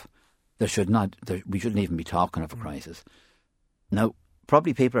have, we shouldn't even be talking of a crisis. Now,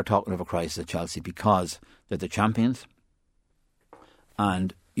 probably people are talking of a crisis at Chelsea because they're the champions,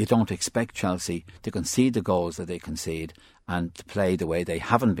 and you don't expect Chelsea to concede the goals that they concede and to play the way they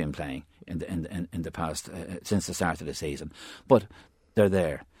haven't been playing in the past since the start of the season. But they're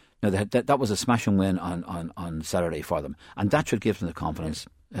there. Now that was a smashing win on Saturday for them, and that should give them the confidence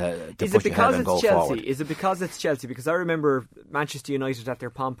to push ahead and go forward. Is it because it's Chelsea? Because I remember Manchester United at their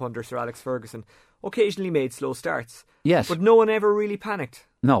pomp under Sir Alex Ferguson occasionally made slow starts. Yes, but no one ever really panicked.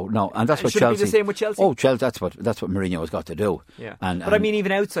 No, and that's what Chelsea. Should it be the same with Chelsea? Oh, Chelsea. That's what Mourinho has got to do. Yeah, but I mean,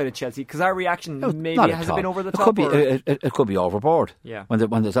 even outside of Chelsea, because our reaction maybe has it been over the top. It could be overboard. Yeah,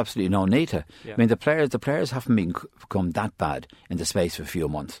 when there's absolutely no need to. Yeah. I mean, the players haven't become that bad in the space of a few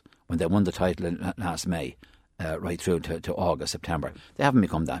months. When they won the title in last May, right through to August, September, they haven't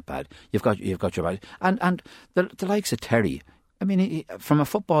become that bad. You've got your right, and the likes of Terry. I mean, from a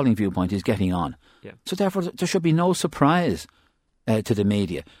footballing viewpoint, he's getting on. Yeah. So therefore, there should be no surprise to the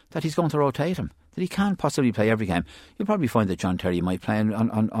media that he's going to rotate him, that he can't possibly play every game. You'll probably find that John Terry might play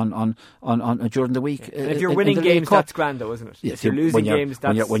on during the week. Yeah. If you're winning games, that's grand, though, isn't it? Yeah, if you're losing games,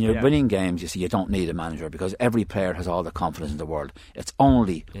 that's... When you're winning games, you see, you don't need a manager, because every player has all the confidence in the world. It's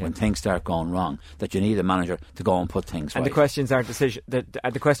only when things start going wrong that you need a manager to go and put things right. And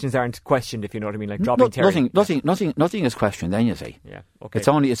the questions aren't questioned, if you know what I mean, like dropping Terry. Nothing is questioned then, you see. Yeah, okay. It's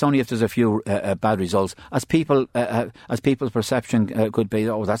only if there's a few bad results, as people's perception could be,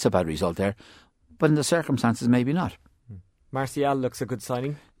 oh, that's a bad result there. But in the circumstances, maybe not. Martial looks a good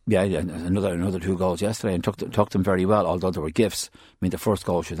signing. Yeah, another 2 goals yesterday, and took them very well, although they were gifts. I mean, the first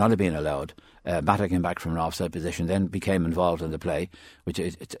goal should not have been allowed. Mata came back from an offside position, then became involved in the play, which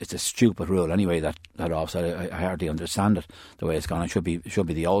it's a stupid rule anyway, that offside. I hardly understand it, the way it's gone. It should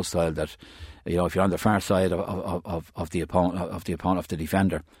be the old style that, if you're on the far side of the opponent, of the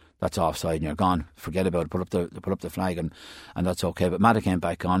defender, that's offside and you're gone. Forget about it. Put up the flag and that's okay. But Mata came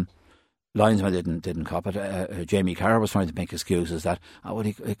back on. Linesman didn't cop it. Jamie Carr was trying to make excuses that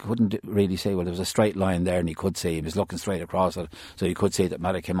he couldn't really say. Well, there was a straight line there, and he could see. He was looking straight across it, so he could see that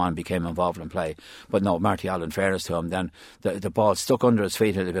Mata came on, and became involved in play. But no, Martial, in fairness to him, then the ball stuck under his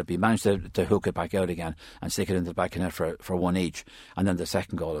feet a little bit. He managed to hook it back out again and stick it into the back of net for one each. And then the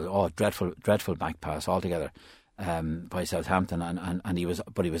second goal, dreadful back pass altogether. By Southampton, and he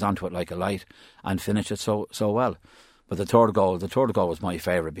was onto it like a light and finished it so well. But the third goal was my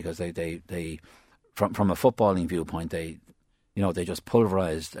favourite, because they from a footballing viewpoint, they just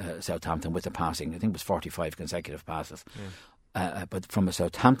pulverised Southampton with the passing. I think it was 45 consecutive passes. Yeah. But from a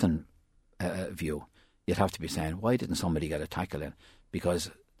Southampton view, you'd have to be saying, why didn't somebody get a tackle in?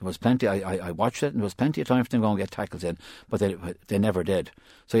 Because There was plenty. I watched it, and there was plenty of time for them to go and get tackles in, but they never did.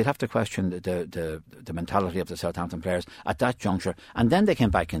 So you'd have to question the mentality of the Southampton players at that juncture. And then they came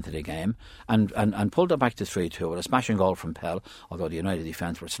back into the game and pulled it back to 3-2 with a smashing goal from Pell, although the United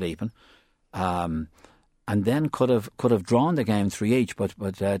defence were sleeping. And then could have drawn the game 3 each, but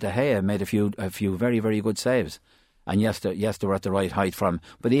De Gea made a few very, very good saves. And yes, they were at the right height from.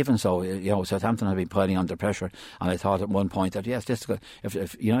 But even so, Southampton had been piling under pressure, and I thought at one point that yes, this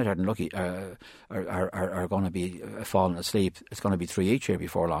if United aren't lucky, are going to be falling asleep, it's going to be 3 each here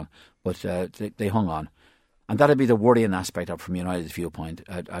before long. But they hung on, and that'd be the worrying aspect of from United's viewpoint.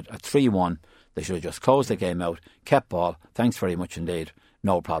 At 3-1, they should have just closed the game out, kept ball. Thanks very much indeed,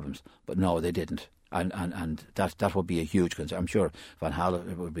 no problems. But no, they didn't. And that would be a huge concern. I'm sure Van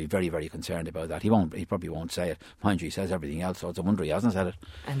Gaal would be very, very concerned about that. He probably won't say it. Mind you, he says everything else, so it's a wonder he hasn't said it.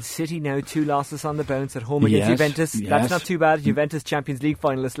 And City now 2 losses on the bounce at home against Juventus. Yes. That's not too bad. Juventus Champions League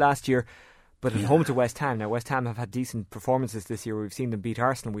finalists last year, but at home to West Ham. Now West Ham have had decent performances this year. We've seen them beat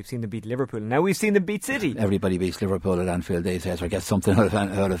Arsenal, we've seen them beat Liverpool, and now we've seen them beat City. Everybody beats Liverpool at Anfield these days, or gets something out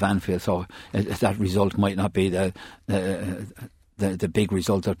of Anfield, so that result might not be the big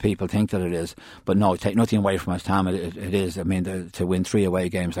result that people think that it is. But no, take nothing away from West Ham. It is. I mean, to win 3 away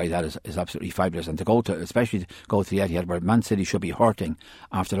games like that is absolutely fabulous. And especially to go to the Etihad, where Man City should be hurting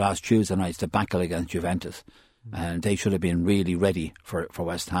after last Tuesday night's debacle against Juventus. And they should have been really ready for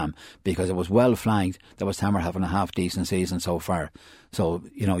West Ham, because it was well flagged that West Ham are having a half decent season so far. So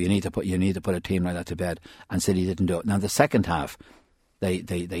you need to put a team like that to bed, and City didn't do it. Now the second half,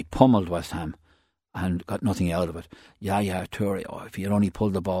 they pummeled West Ham and got nothing out of it. Toure, if he had only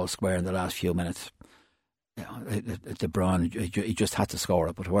pulled the ball square in the last few minutes, De Bruyne, he just had to score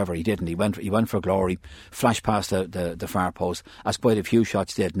it. But however, he didn't. He went for glory, flashed past the far post, as quite a few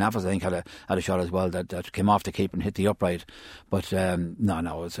shots did. Navas, I think, had a shot as well that came off the keeper and hit the upright. But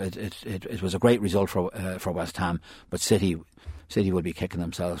no, it was a great result for West Ham. But City would be kicking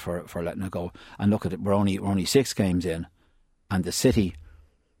themselves for letting it go. And look at it, we're only 6 games in, and the City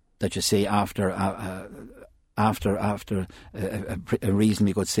that you see after a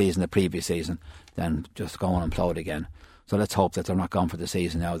reasonably good season the previous season, then just go and implode again. So let's hope that they're not gone for the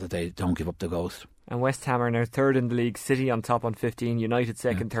season now, that they don't give up the ghost. And West Ham are now 3rd in the league, City on top on 15, United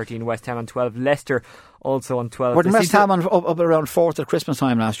 2nd 13, West Ham on 12, Leicester also on 12. Were West Ham up around 4th at Christmas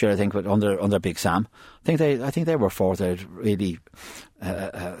time last year, I think, under Big Sam. I think they were 4th. They'd really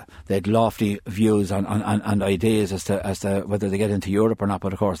they had lofty views and ideas as to whether they get into Europe or not,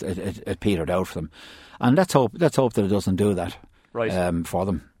 but of course it petered out for them. And let's hope that it doesn't do that for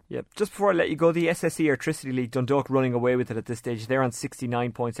them. Yeah, just before I let you go, the SSE Electricity League, Dundalk running away with it at this stage. They're on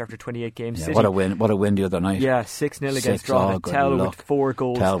 69 points after 28 games. Yeah, City, what a win the other night. Yeah, 6-0 against Drogheda. Tell with 4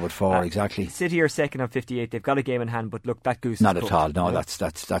 goals. Tell with 4, exactly. City are second on 58. They've got a game in hand, but look, that goose not is at cooked. all. No, that's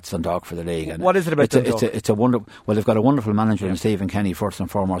Dundalk for the league. And what is it about Dundalk? It's a wonder. Well, they've got a wonderful manager in Stephen Kenny first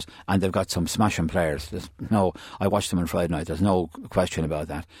and foremost, and they've got some smashing players. I watched them on Friday night. There's no question about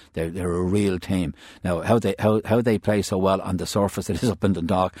that. They're a real team. Now, how they play so well on the surface that is up in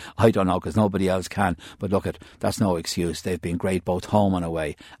Dundalk, I don't know, because nobody else can. But look, that's no excuse. They've been great both home and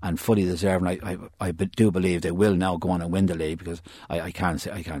away, and fully deserved. I do believe they will now go on and win the league, because I can't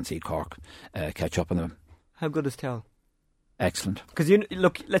see Cork catch up on them. How good is Tell? Excellent. Because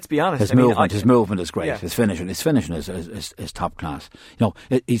look, let's be honest. His movement is great. Yeah. His finishing is top class.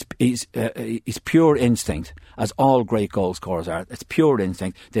 He's pure instinct, as all great goal scorers are. It's pure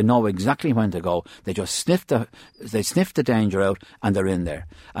instinct. They know exactly when to go. They just sniff the danger out, and they're in there.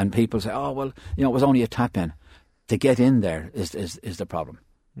 And people say, "Oh well, it was only a tap in." To get in there is the problem.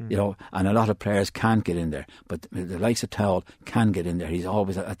 And a lot of players can't get in there, but the likes of Towell can get in there. He's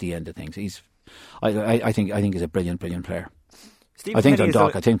always at the end of things. I think he's a brilliant player. I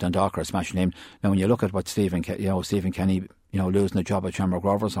think Dundalk are smashing him. Now, when you look at what Stephen Kenny, losing the job at Shamrock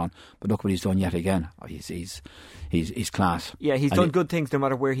Rovers on, but look what he's done yet again. He's class. Yeah, he's done good things no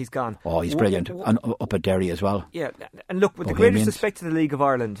matter where he's gone. Oh, he's brilliant, and up at Derry as well. Yeah, and look, with the greatest respect to the League of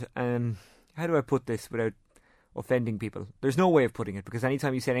Ireland, how do I put this without offending people? There's no way of putting it, because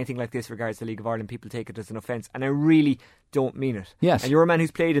anytime you say anything like this regards the League of Ireland, people take it as an offence, and I really don't mean it. Yes. And you're a man who's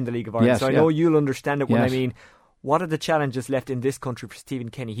played in the League of Ireland, so I know you'll understand it when I mean, what are the challenges left in this country for Stephen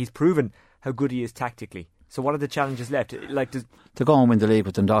Kenny? He's proven how good he is tactically. So what are the challenges left? To go and win the league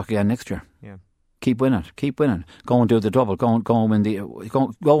with Dundalk again next year. Yeah. Keep winning. Go and do the double. Go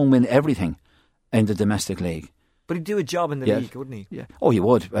and win everything in the domestic league. But he'd do a job in the league, wouldn't he? Yeah. Oh, he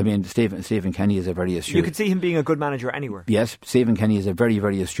would. I mean, Stephen Kenny is a very astute. You could see him being a good manager anywhere. Yes, Stephen Kenny is a very,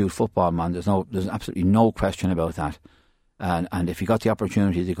 very astute football man. There's absolutely no question about that. And if he got the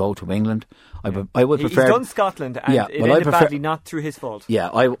opportunity to go to England, I would prefer. He's done Scotland, and it ended badly, not through his fault. Yeah,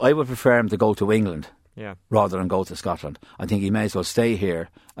 I would prefer him to go to England. Yeah. Rather than go to Scotland. I think he may as well stay here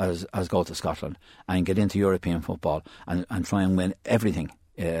as go to Scotland and get into European football and try and win everything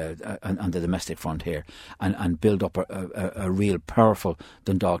on the domestic front here and build up a real powerful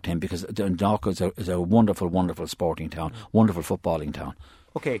Dundalk team, because Dundalk is a wonderful, wonderful sporting town, wonderful footballing town.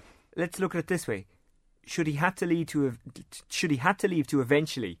 Okay, let's look at it this way. Should he have to leave to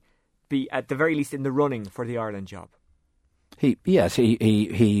eventually be at the very least in the running for the Ireland job? He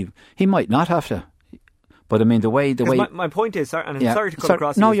might not have to. But I mean, the way my point is, and I'm sorry to cut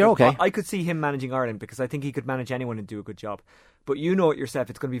across. No, you're okay. I could see him managing Ireland, because I think he could manage anyone and do a good job. But you know it yourself,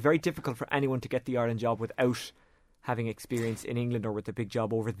 it's going to be very difficult for anyone to get the Ireland job without having experience in England or with a big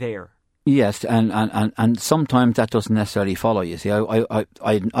job over there. Yes, and sometimes that doesn't necessarily follow. You see,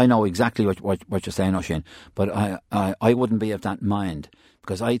 I know exactly what you're saying, Oisin, but I wouldn't be of that mind,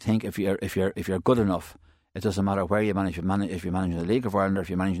 because I think if you're good enough, it doesn't matter where you manage. If you're managing the League of Ireland or if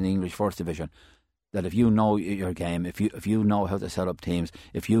you're managing the English First Division, that if you know your game, if you know how to set up teams,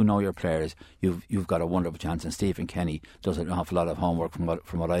 if you know your players, you've got a wonderful chance. And Stephen Kenny does an awful lot of homework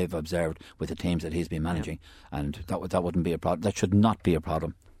from what I've observed with the teams that he's been managing, and that wouldn't be a problem. That should not be a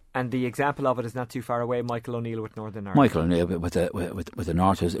problem. And the example of it is not too far away. Michael O'Neill with Northern Ireland. Michael O'Neill with the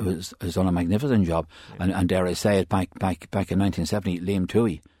North has done a magnificent job, and dare I say it, back in 1970, Liam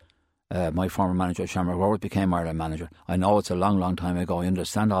Toohey, my former manager at Shamrock Rovers, became Ireland manager. I know it's a long time ago. I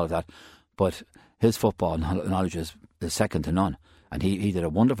understand all of that, but his football knowledge is second to none, and he did a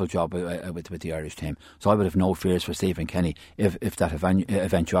wonderful job with the Irish team. So I would have no fears for Stephen Kenny if that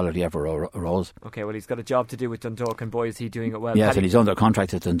eventuality ever arose. Okay, well, he's got a job to do with Dundalk, and boy, is he doing it well. Yes, and he's under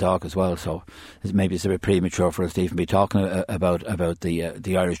contract at Dundalk as well, so maybe it's a bit premature for Stephen to be talking about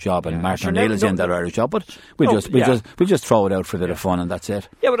the Irish job, and Martin O'Neill is in that Irish job, but we'll just throw it out for a bit of fun, and that's it.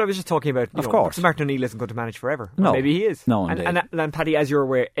 Yeah, but I was just talking about, of course, Martin O'Neill isn't going to manage forever. No, maybe he is. No, and Paddy, as you're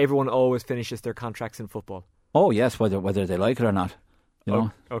aware, everyone always finishes their contracts in football. Oh yes, whether they like it or not. You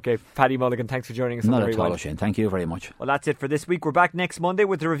know? Okay, Paddy Mulligan, thanks for joining us. Not at all, Shane. Thank you very much. Well, that's it for this week. We're back next Monday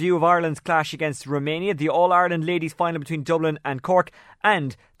with the review of Ireland's clash against Romania, the All-Ireland ladies final between Dublin and Cork,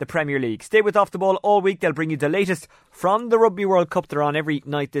 and the Premier League. Stay with Off the Ball all week. They'll bring you the latest from the Rugby World Cup. They're on every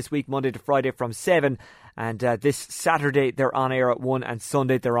night this week, Monday to Friday from 7. And this Saturday they're on air at 1, and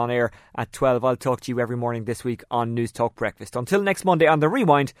Sunday they're on air at 12. I'll talk to you every morning this week on News Talk Breakfast. Until next Monday on The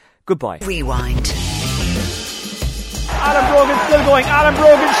Rewind, goodbye. Rewind. Alan Brogan still going. Alan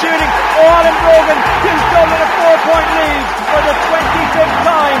Brogan shooting. Alan Brogan gives Dublin a 4-point lead for the 25th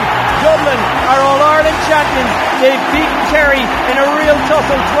time. Dublin are All-Ireland champions. They've beaten Kerry in a real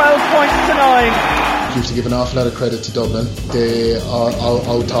tussle, 12 points to 9. You have to give an awful lot of credit to Dublin. They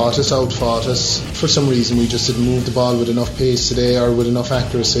out-thought us, out-fought us. For some reason we just didn't move the ball with enough pace today or with enough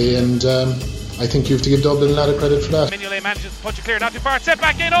accuracy, and I think you have to give Dublin a lot of credit for that. Mignolet manages to punch it clear, not too far, set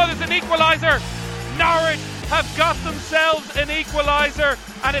back in. Oh, there's an equaliser. Norwich have got themselves an equaliser,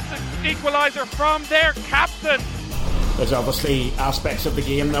 and it's an equaliser from their captain. There's obviously aspects of the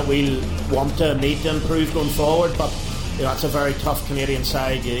game that we'll want to need to improve going forward, but you know, it's a very tough Canadian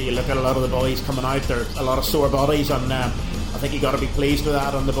side. You look at a lot of the boys coming out, there are a lot of sore bodies, and I think you've got to be pleased with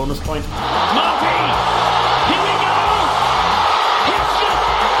that on the bonus point. Monty! Here we